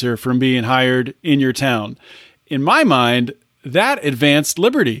officer from being hired in your town. In my mind, that advanced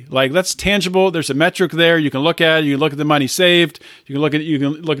liberty. That's tangible. There's a metric there. You can look at it. You can look at the money saved. You can look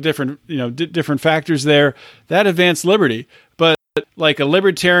at different, different factors there. That advanced liberty. But like a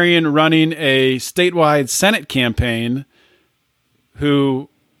libertarian running a statewide Senate campaign who,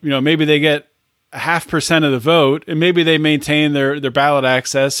 maybe they get 0.5% of the vote and maybe they maintain their ballot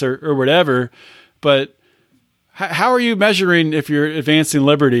access or whatever. But how are you measuring if you're advancing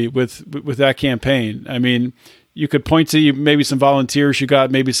liberty with that campaign? I mean, you could point to maybe some volunteers you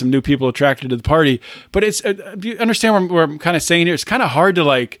got, maybe some new people attracted to the party, but it's, you understand what I'm kind of saying here? It's kind of hard to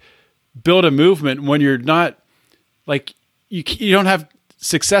like build a movement when you're not like, you don't have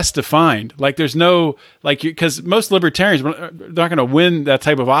success defined. Like there's no, like, because most libertarians, they're not going to win that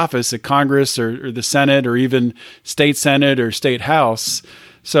type of office at Congress or the Senate or even state Senate or state House.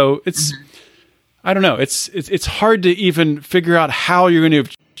 So it's, I don't know. It's hard to even figure out how you're going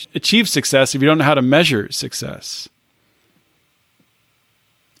to achieve success if you don't know how to measure success.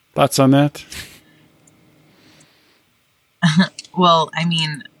 Thoughts on that? Well, I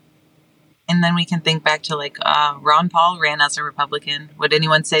mean, and then we can think back to like Ron Paul ran as a Republican. Would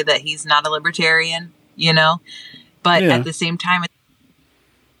anyone say that he's not a libertarian? But at the same time,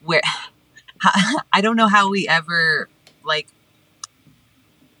 where I don't know how we ever like.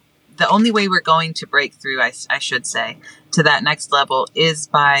 The only way we're going to break through, I should say, to that next level is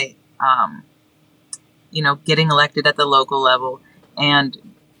by, getting elected at the local level and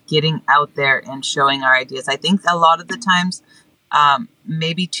getting out there and showing our ideas. I think a lot of the times,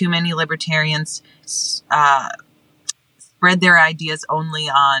 maybe too many libertarians spread their ideas only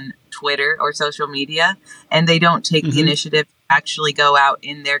on Twitter or social media, and they don't take the initiative to actually go out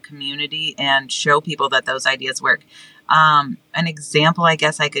in their community and show people that those ideas work. An example I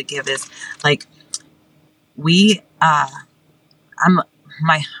guess I could give is like my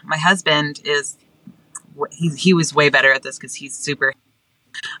husband is, he was way better at this because he's super.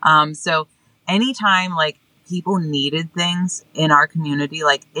 So anytime like people needed things in our community,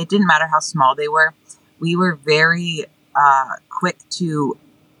 like it didn't matter how small they were, we were very quick to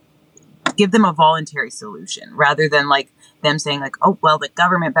give them a voluntary solution rather than like them saying like, oh, well, the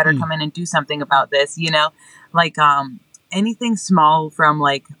government better come in and do something about this, like anything small from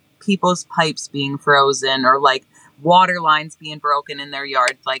like people's pipes being frozen or like water lines being broken in their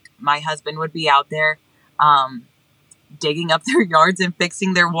yard. Like my husband would be out there digging up their yards and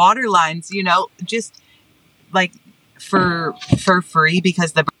fixing their water lines, just like for free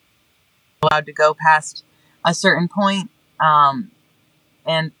because the allowed to go past a certain point.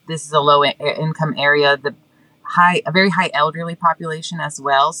 And this is a low income area, a very high elderly population as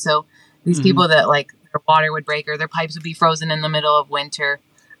well. So these people that like their water would break or their pipes would be frozen in the middle of winter.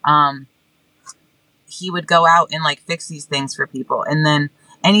 He would go out and like fix these things for people. And then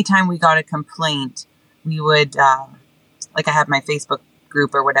anytime we got a complaint, we would, like I have my Facebook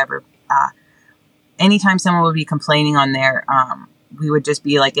group or whatever. Anytime someone would be complaining on there, we would just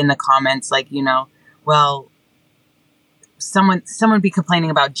be like in the comments, like, well, someone would be complaining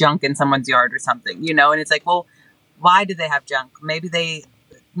about junk in someone's yard or something, and it's like, well, why do they have junk? Maybe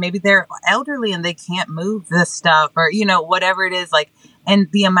they're elderly and they can't move this stuff or, whatever it is like.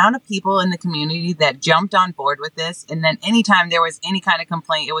 And the amount of people in the community that jumped on board with this. And then anytime there was any kind of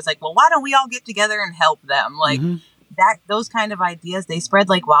complaint, it was like, well, why don't we all get together and help them? Like those kind of ideas, they spread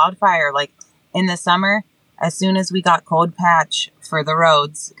like wildfire. Like in the summer, as soon as we got cold patch for the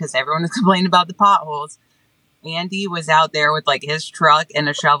roads, because everyone was complaining about the potholes, Andy was out there with like his truck and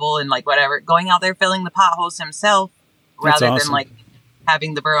a shovel and like whatever, going out there filling the potholes himself rather than like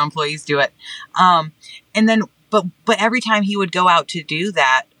having the borough employees do it. And then, but every time he would go out to do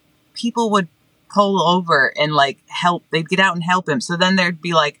that, people would pull over and like help. They'd get out and help him. So then there'd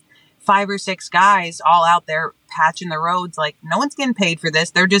be like 5 or 6 guys all out there patching the roads. Like no one's getting paid for this.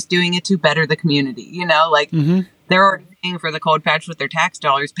 They're just doing it to better the community, they're already paying for the cold patch with their tax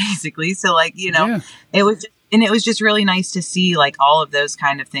dollars basically. So like, it was just really nice to see like all of those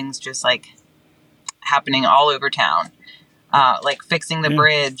kind of things just like happening all over town. Like fixing the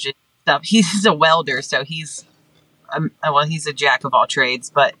bridge and stuff. He's a welder, so he's a jack of all trades,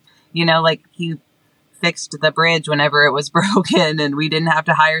 but like he fixed the bridge whenever it was broken and we didn't have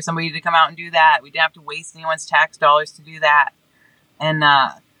to hire somebody to come out and do that. We didn't have to waste anyone's tax dollars to do that. And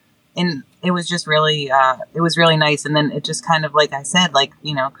it was just really, it was really nice. And then it just kind of, like I said, like,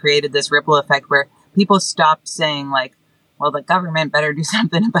 created this ripple effect where people stopped saying like, well, the government better do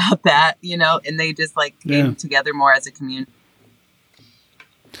something about that, and they just like came together more as a community.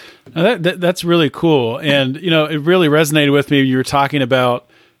 Now that's really cool. And, it really resonated with me. You were talking about,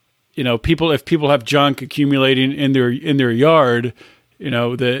 if people have junk accumulating in their yard,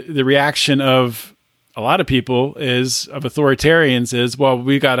 the reaction of a lot of people of authoritarians is, well,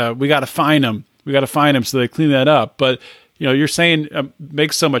 we gotta fine them. We gotta fine them so they clean that up. But, you're saying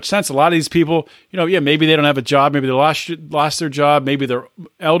makes so much sense. A lot of these people, maybe they don't have a job, maybe they lost their job, maybe they're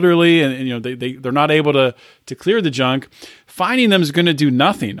elderly, and they're not able to clear the junk. Finding them is going to do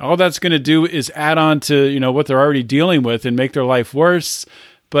nothing. All that's going to do is add on to what they're already dealing with and make their life worse.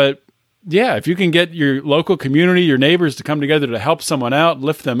 But yeah, if you can get your local community, your neighbors to come together to help someone out,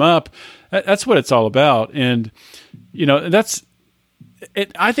 lift them up, that's what it's all about. And that's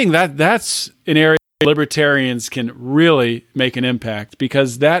it. I think that's an area libertarians can really make an impact,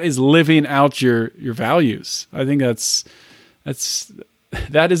 because that is living out your values. I think that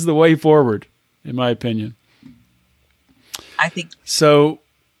is the way forward, in my opinion. I think so.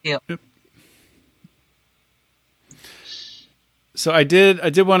 Yeah. So I did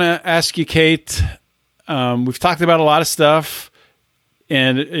want to ask you, Kate. We've talked about a lot of stuff,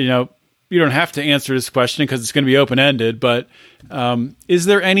 and you don't have to answer this question because it's going to be open-ended. But is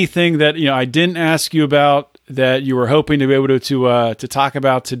there anything that I didn't ask you about that you were hoping to be able to talk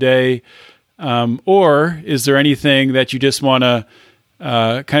about today, or is there anything that you just want to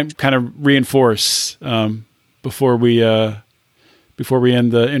kind of reinforce before we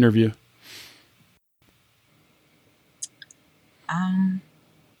end the interview? I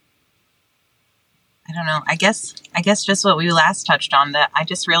don't know. I guess just what we last touched on, that I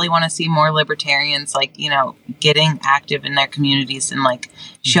just really want to see more libertarians, getting active in their communities and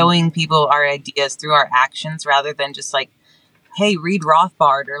showing people our ideas through our actions, rather than just hey, read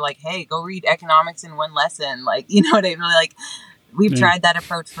Rothbard, or hey, go read economics in one lesson. You know what I mean? We've tried that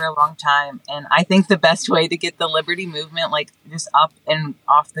approach for a long time. And I think the best way to get the liberty movement, just up and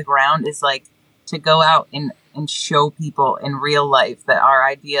off the ground is to go out and show people in real life that our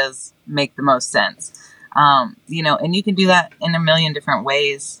ideas make the most sense. And you can do that in a million different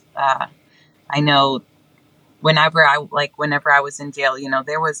ways. I know whenever I was in jail,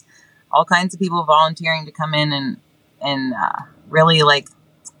 there was all kinds of people volunteering to come in and really with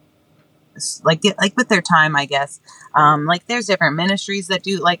their time, I guess. There's different ministries that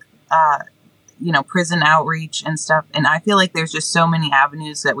do prison outreach and stuff. And I feel like there's just so many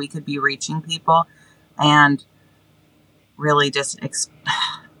avenues that we could be reaching people and really just,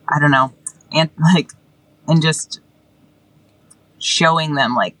 I don't know, and just showing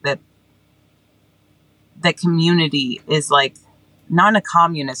them that community is not in a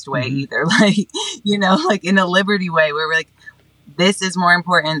communist way either, in a liberty way where we're this is more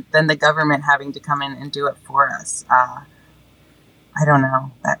important than the government having to come in and do it for us. I don't know.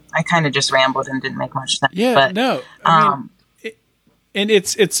 I kind of just rambled and didn't make much sense. Yeah, but, no. And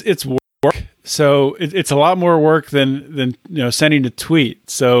it's work. So it's a lot more work than sending a tweet.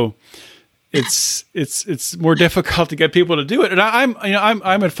 So it's more difficult to get people to do it. And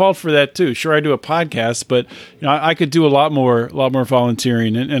I'm at fault for that too. Sure, I do a podcast, but I could do a lot more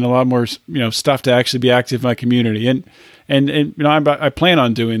volunteering and a lot more stuff to actually be active in my community. And I plan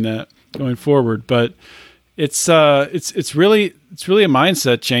on doing that going forward. But it's really a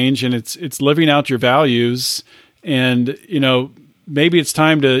mindset change, and it's living out your values. And maybe it's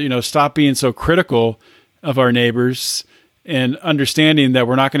time to stop being so critical of our neighbors, and understanding that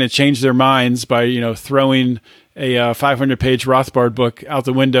we're not going to change their minds by throwing a 500-page Rothbard book out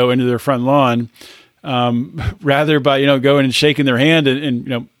the window into their front lawn, rather by going and shaking their hand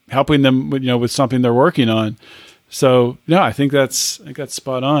and helping them with something they're working on. So no, I think that's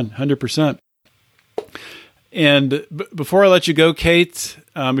spot on, 100%. And before I let you go, Kate,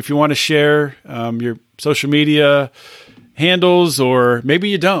 if you want to share your social media handles, or maybe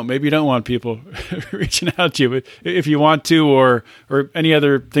you don't want people reaching out to you, but if you want to, or any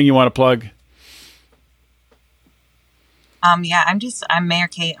other thing you want to plug. I'm Mayor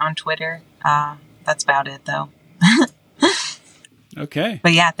Kate on Twitter. That's about it though. Okay.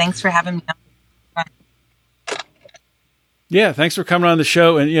 But yeah, thanks for having me on. Yeah, thanks for coming on the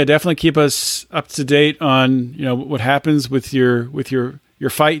show, and definitely keep us up to date on what happens with your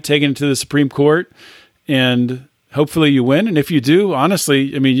fight taken to the Supreme Court, and hopefully you win. And if you do, honestly,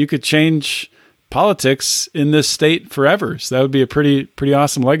 you could change politics in this state forever. So that would be a pretty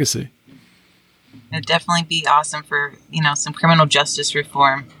awesome legacy. It'd definitely be awesome for some criminal justice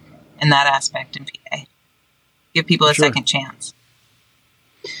reform in that aspect in PA. Give people a second chance.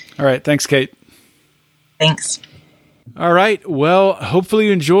 All right, thanks, Kate. Thanks. All right. Well, hopefully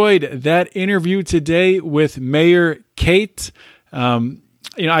you enjoyed that interview today with Mayor Kate.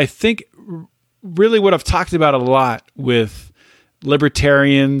 I think really what I've talked about a lot with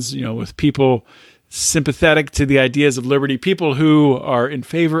libertarians, with people sympathetic to the ideas of liberty, people who are in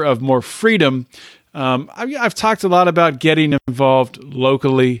favor of more freedom. I've talked a lot about getting involved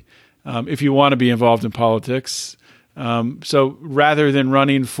locally if you want to be involved in politics. So rather than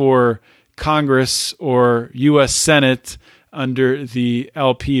running for Congress or U.S. Senate under the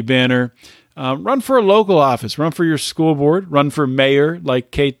LP banner. Run for a local office, run for your school board, run for mayor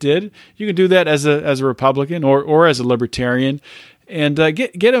like Kate did. You can do that as a Republican or as a Libertarian, and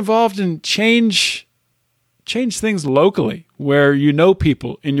get involved and change things locally where you know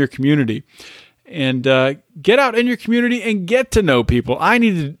people in your community. And get out in your community and get to know people. I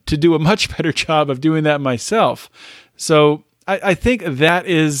needed to do a much better job of doing that myself. So I think that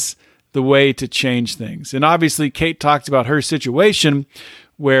is the way to change things. And obviously, Kate talked about her situation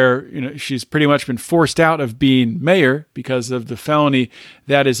where she's pretty much been forced out of being mayor because of the felony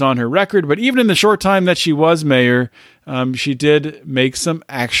that is on her record. But even in the short time that she was mayor, she did make some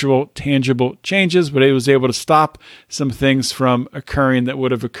actual tangible changes, but it was able to stop some things from occurring that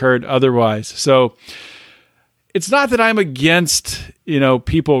would have occurred otherwise. So it's not that I'm against,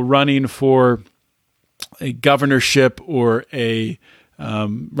 people running for a governorship or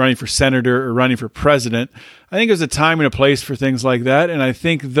running for senator or running for president. I think there's a time and a place for things like that. And I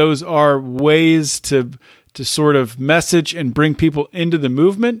think those are ways to sort of message and bring people into the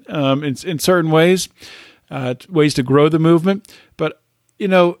movement in certain ways, ways to grow the movement. But,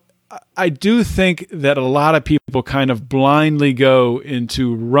 I do think that a lot of people kind of blindly go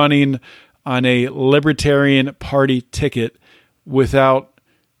into running on a Libertarian Party ticket without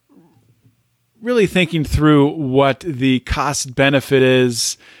really thinking through what the cost benefit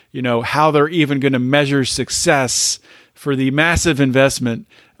is, how they're even going to measure success for the massive investment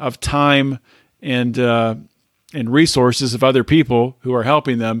of time and resources of other people who are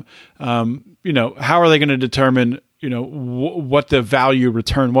helping them. How are they going to determine, what the value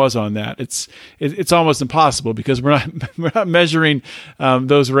return was on that? It's almost impossible because we're not measuring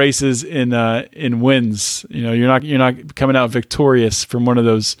those races in wins. You're not coming out victorious from one of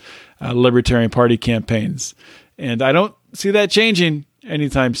those Libertarian Party campaigns. And I don't see that changing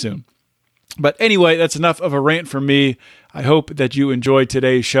anytime soon. But anyway, that's enough of a rant for me. I hope that you enjoyed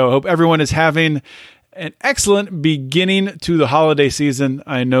today's show. I hope everyone is having an excellent beginning to the holiday season.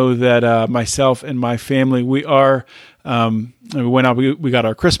 I know that myself and my family, we are. We went out, we got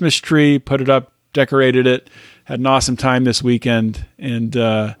our Christmas tree, put it up, decorated it, had an awesome time this weekend.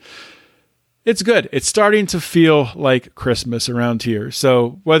 And it's good. It's starting to feel like Christmas around here.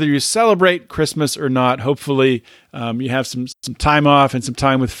 So whether you celebrate Christmas or not, hopefully you have some time off and some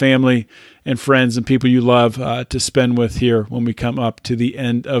time with family and friends and people you love to spend with here when we come up to the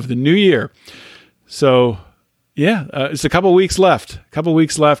end of the new year. So yeah, it's a couple weeks left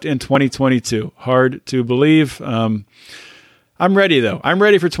in 2022. Hard to believe. I'm ready though. I'm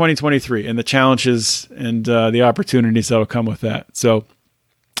ready for 2023 and the challenges and the opportunities that will come with that. So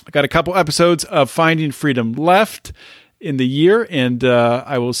I got a couple episodes of Finding Freedom left in the year, and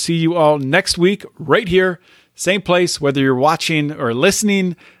I will see you all next week right here, same place, whether you're watching or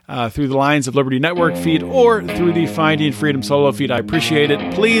listening through the Lions of Liberty Network feed or through the Finding Freedom solo feed. I appreciate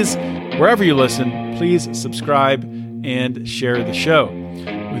it. Please, wherever you listen, please subscribe and share the show.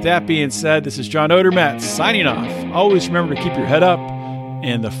 With that being said, this is John Odermatt signing off. Always remember to keep your head up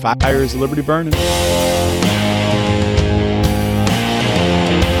and the fires of liberty burning.